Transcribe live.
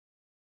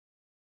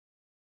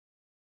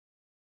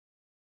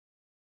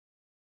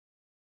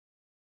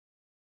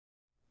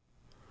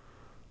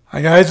Hi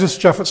guys, this is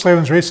Jeff at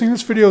Slavens Racing.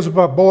 This video is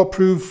about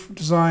Bulletproof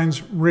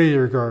Designs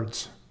radiator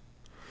guards.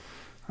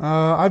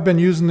 I've been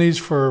using these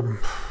for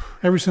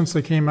ever since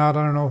they came out.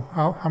 I don't know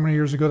how many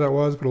years ago that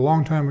was, but a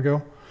long time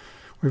ago.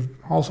 We've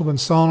also been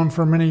selling them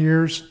for many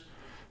years.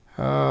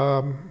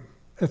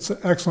 It's an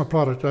excellent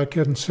product. I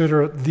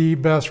consider it the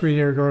best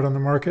radiator guard on the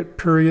market,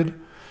 period.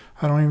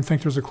 I don't even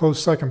think there's a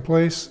close second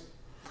place.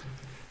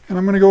 And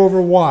I'm going to go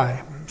over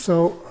why.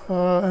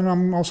 And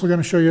I'm also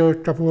going to show you a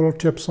couple little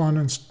tips on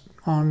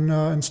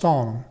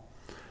installing them.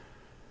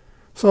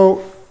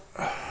 So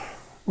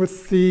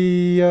with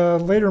the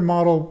later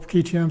model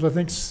KTMs, I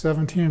think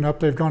 17 and up,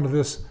 they've gone to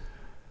this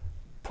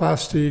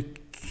plastic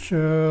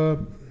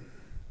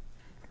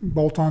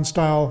bolt-on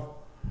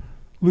style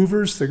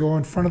louvers that go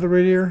in front of the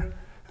radiator.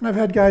 And I've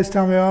had guys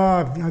tell me,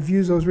 oh, I've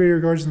used those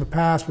radiator guards in the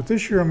past, but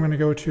this year I'm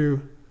just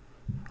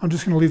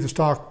going to leave the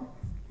stock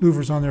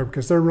louvers on there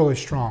because they're really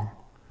strong.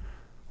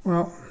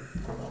 Well,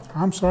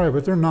 I'm sorry,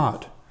 but they're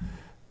not.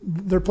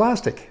 They're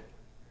plastic.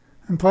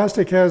 And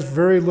plastic has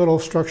very little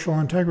structural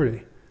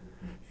integrity.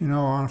 You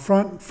know, on a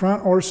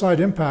front or side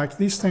impact,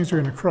 these things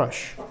are going to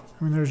crush.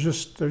 I mean, there's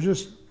just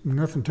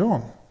nothing to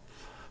them.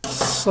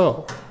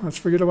 So let's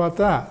forget about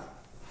that.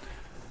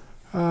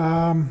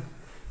 Now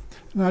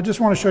I just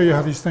want to show you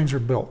how these things are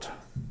built.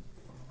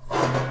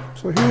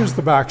 So here's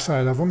the back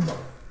side of them.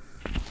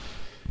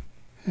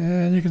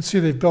 And you can see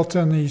they've built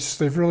in these,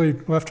 they've really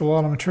left a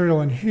lot of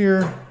material in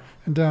here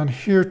and down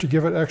here to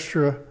give it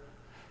extra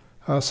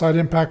side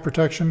impact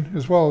protection,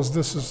 as well as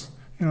this is,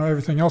 you know,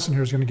 everything else in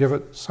here is going to give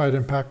it side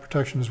impact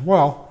protection as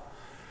well.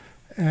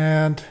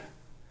 And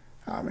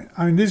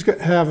I mean these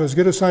have as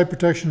good a side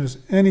protection as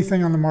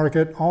anything on the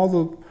market.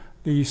 All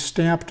the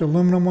stamped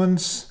aluminum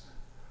ones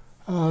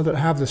that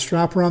have the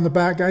strap around the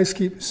back, guys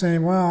keep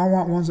saying, well, I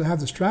want ones that have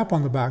the strap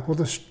on the back.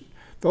 Well,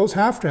 those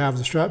have to have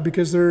the strap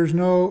because there's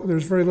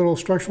very little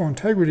structural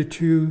integrity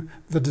to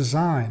the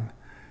design.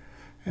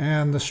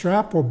 And the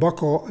strap will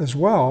buckle as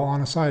well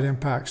on a side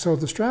impact. So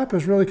the strap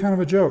is really kind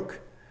of a joke.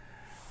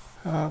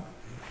 I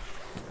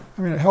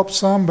mean, it helps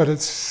some, but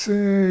it's,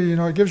 you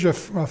know, it gives you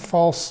a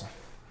false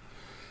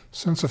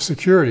sense of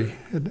security.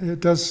 It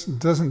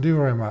doesn't do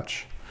very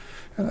much.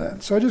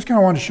 So I just kind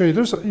of wanted to show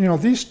you,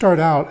 these start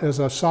out as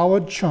a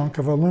solid chunk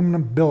of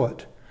aluminum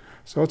billet.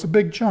 So it's a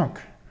big chunk.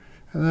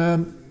 And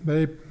then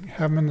they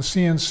have them in the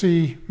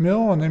CNC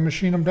mill and they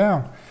machine them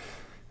down.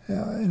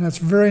 And it's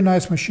very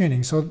nice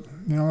machining. So,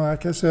 you know,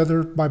 like I said,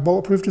 they're by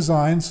Bulletproof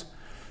Designs.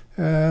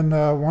 And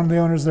one of the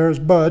owners there is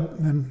Bud,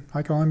 and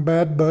I call him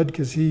Bad Bud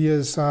because he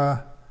is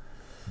a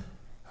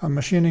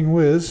machining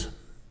whiz.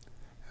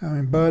 I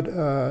mean,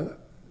 Bud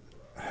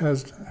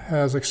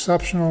has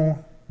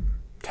exceptional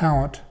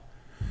talent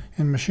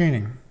in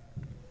machining.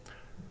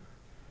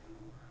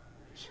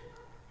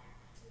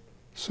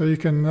 So you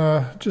can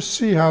just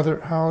see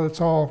how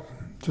it's all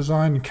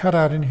designed and cut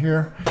out in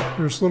here.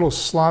 There's little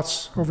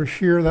slots over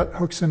here that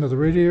hooks into the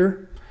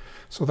radiator.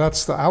 So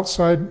that's the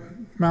outside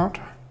mount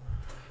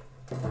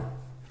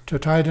to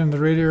tie it into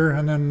the radiator,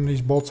 and then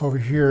these bolts over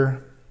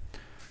here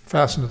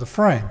fasten to the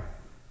frame.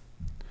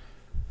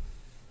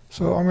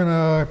 So I'm going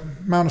to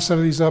mount a set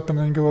of these up and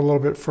then go a little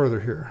bit further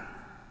here.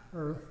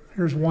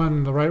 Here's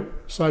one, the right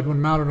side one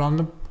mounted on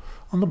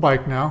the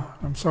bike now.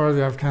 I'm sorry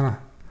that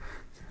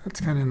that's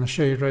kind of in the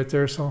shade right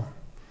there, so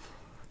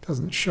it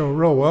doesn't show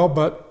real well,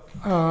 but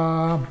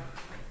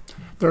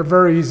they're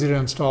very easy to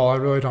install. I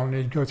really don't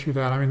need to go through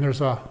that. I mean,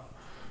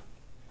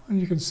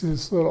 you can see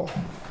this little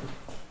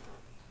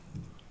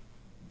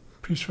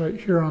piece right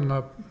here on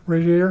the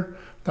radiator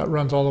that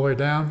runs all the way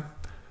down.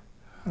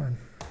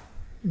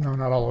 No,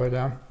 not all the way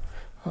down,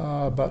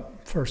 but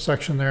for a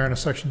section there and a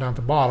section down at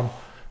the bottom.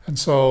 And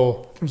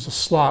so there's a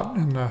slot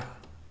in the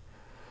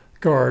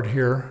guard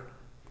here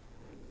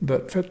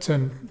that fits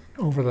in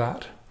over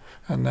that.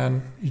 And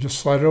then you just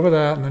slide it over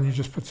that, and then you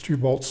just put the two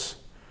bolts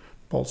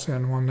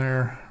in, one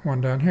there,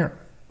 one down here.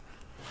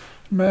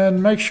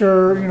 And make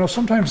sure, you know,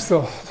 sometimes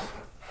the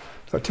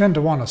bolts will tend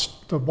to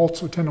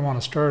want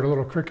to start a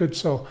little crooked.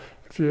 So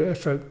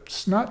if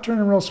it's not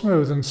turning real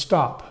smooth, then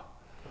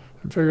stop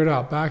and figure it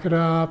out. Back it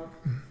up,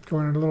 go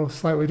in a little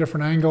slightly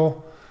different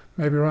angle,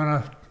 maybe run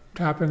a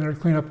tap in there to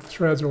clean up the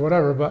threads or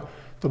whatever, but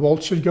the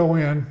bolts should go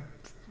in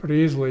pretty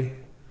easily.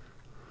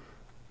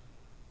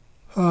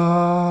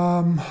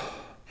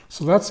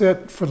 So that's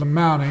it for the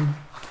mounting.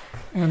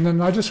 And then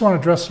I just want to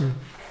address some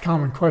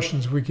common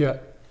questions we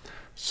get.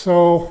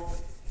 So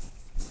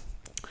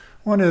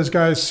one is,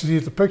 guys see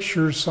the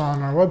pictures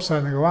on our website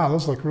and they go, wow,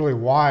 those look really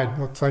wide.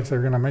 Looks like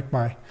they're going to make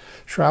my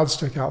shroud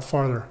stick out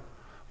farther.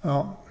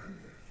 Well,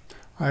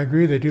 I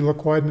agree, they do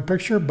look wide in the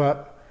picture,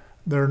 but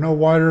they're no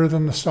wider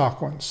than the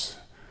stock ones,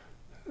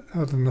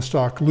 than the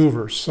stock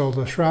louvers. So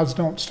the shrouds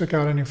don't stick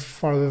out any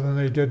farther than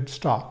they did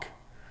stock.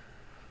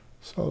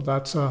 So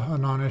that's a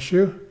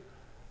non-issue.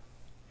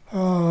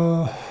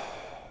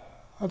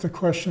 Other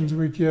questions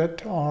we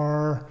get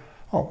are,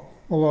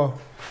 will a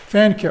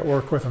fan kit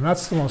work with them?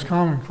 That's the most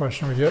common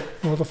question we get.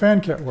 Will the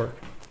fan kit work?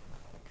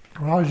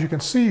 Well, as you can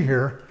see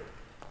here,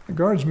 the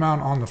guards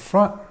mount on the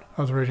front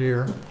of the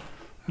radiator,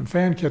 and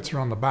fan kits are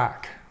on the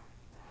back.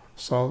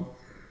 So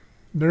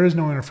there is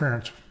no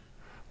interference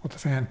with the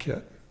fan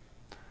kit,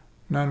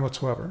 none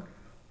whatsoever.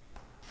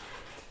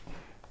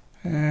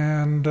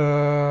 And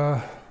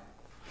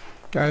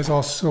guys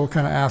also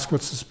kind of ask,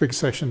 what's this big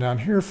section down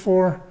here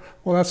for?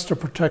 Well, that's to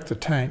protect the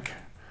tank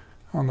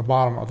on the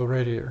bottom of the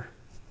radiator.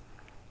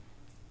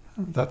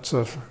 That's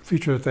a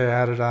feature that they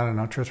added, I don't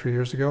know, 2 or 3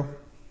 years ago.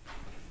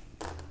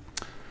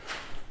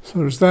 So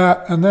there's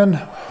that. And then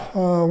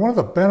one of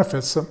the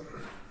benefits that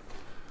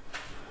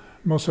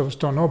most of us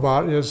don't know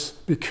about is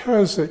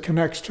because it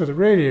connects to the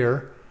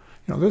radiator,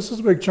 you know, this is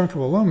a big chunk of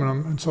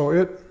aluminum, and so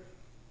it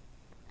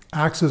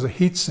acts as a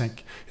heat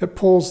sink. It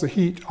pulls the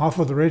heat off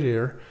of the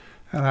radiator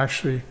and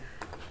actually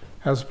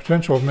has the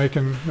potential of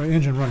making the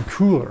engine run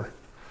cooler.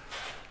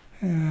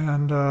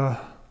 And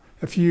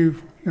if you're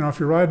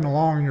riding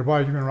along on your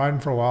bike, you've been riding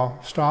for a while,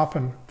 stop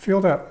and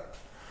feel that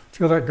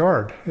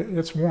guard.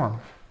 It's warm.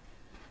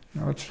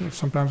 You know,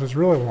 sometimes it's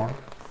really warm.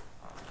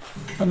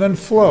 And then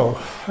flow.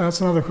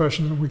 That's another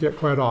question that we get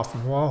quite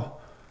often.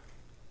 Well,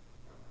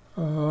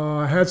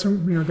 I had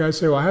some, guys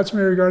say, well, I had some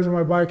radiator guards on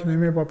my bike and they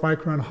made my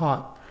bike run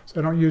hot, so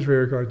I don't use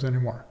radiator guards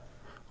anymore.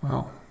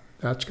 Well,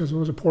 that's because it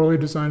was a poorly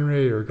designed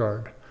radiator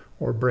guard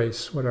or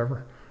brace,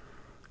 whatever.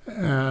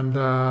 And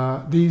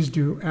these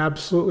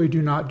absolutely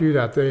do not do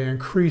that. They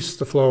increase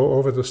the flow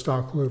over the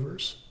stock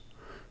louvers.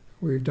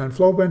 We've done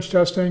flow bench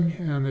testing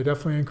and they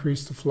definitely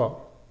increase the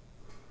flow.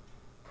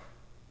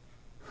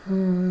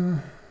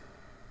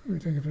 Let me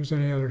think if there's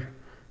any other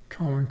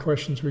common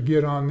questions we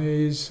get on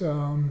these.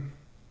 I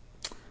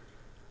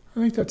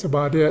think that's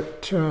about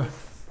it.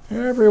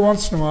 Every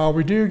once in a while,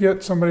 we do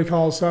get somebody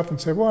call us up and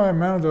say, well, I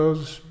mounted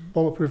those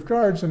bulletproof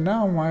guards, and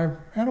now my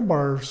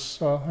handlebars,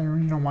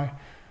 my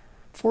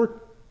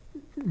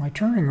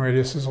turning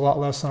radius is a lot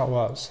less than it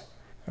was.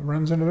 It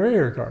runs into the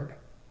radiator guard.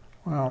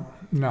 Well,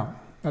 no,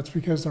 that's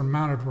because they're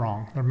mounted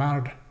wrong. They're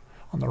mounted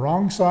on the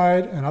wrong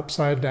side and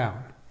upside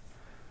down.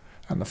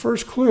 And the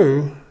first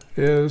clue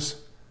is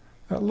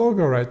that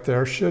logo right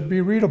there should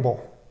be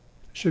readable.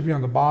 It should be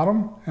on the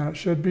bottom, and it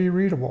should be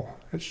readable.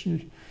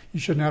 You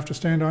shouldn't have to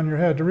stand on your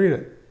head to read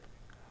it.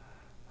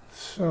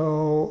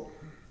 So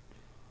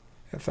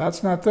if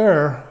that's not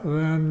there,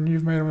 then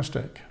you've made a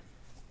mistake.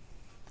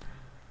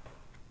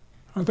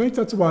 I think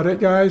that's about it,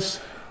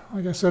 guys.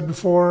 Like I said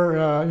before,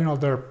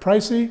 they're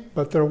pricey,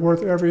 but they're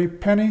worth every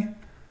penny.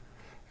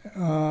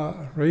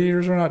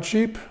 Radiators are not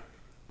cheap,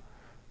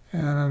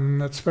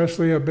 and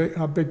especially a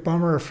big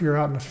bummer if you're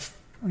out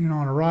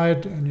on a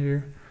ride and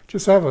you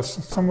just have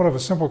somewhat of a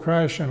simple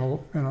crash in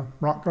a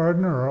rock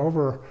garden or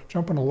over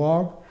jumping a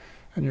log,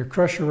 and you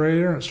crush your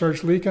radiator and it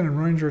starts leaking and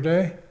ruins your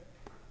day.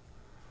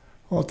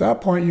 Well, at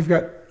that point, you've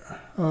got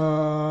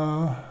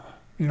you're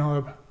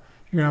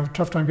gonna have a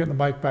tough time getting the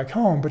bike back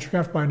home, but you're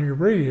gonna have to buy a new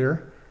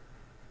radiator.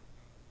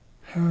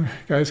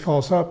 Guys call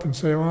us up and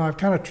say, well, I've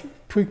kind of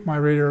tweaked my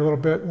radiator a little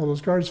bit. Well,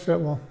 those guards fit.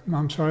 Well,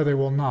 I'm sorry, they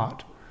will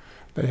not.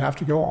 They have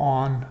to go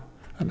on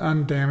an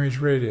undamaged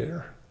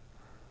radiator.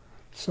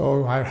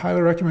 So I highly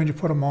recommend you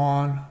put them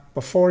on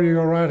before you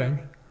go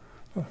riding,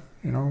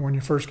 when you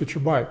first get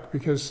your bike,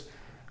 because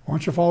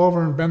once you fall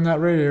over and bend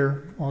that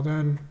radiator, well,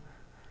 then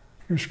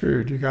you're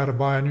screwed. You got to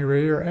buy a new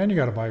radiator and you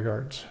got to buy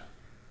guards.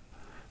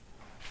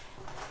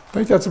 I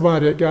think that's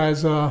about it,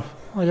 guys. Like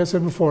I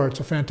said before, it's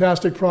a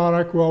fantastic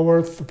product, well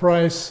worth the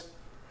price.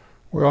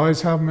 We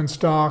always have them in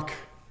stock.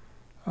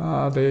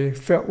 They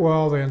fit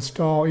well, they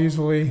install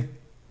easily.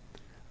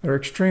 They're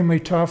extremely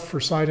tough for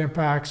side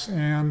impacts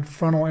and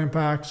frontal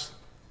impacts.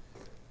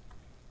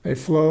 They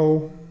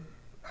flow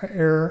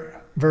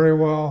air very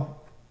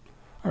well.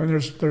 I mean,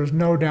 there's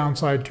no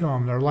downside to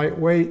them. They're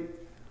lightweight.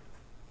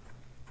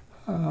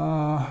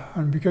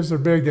 And because they're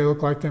big, they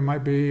look like they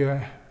might be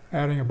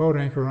adding a boat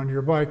anchor onto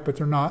your bike, but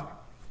they're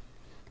not.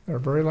 They're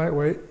very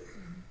lightweight.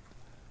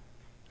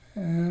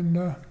 And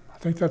I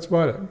think that's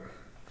about it.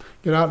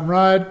 Get out and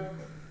ride.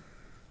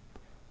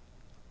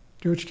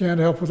 Do what you can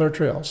to help with our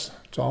trails.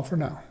 That's all for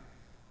now.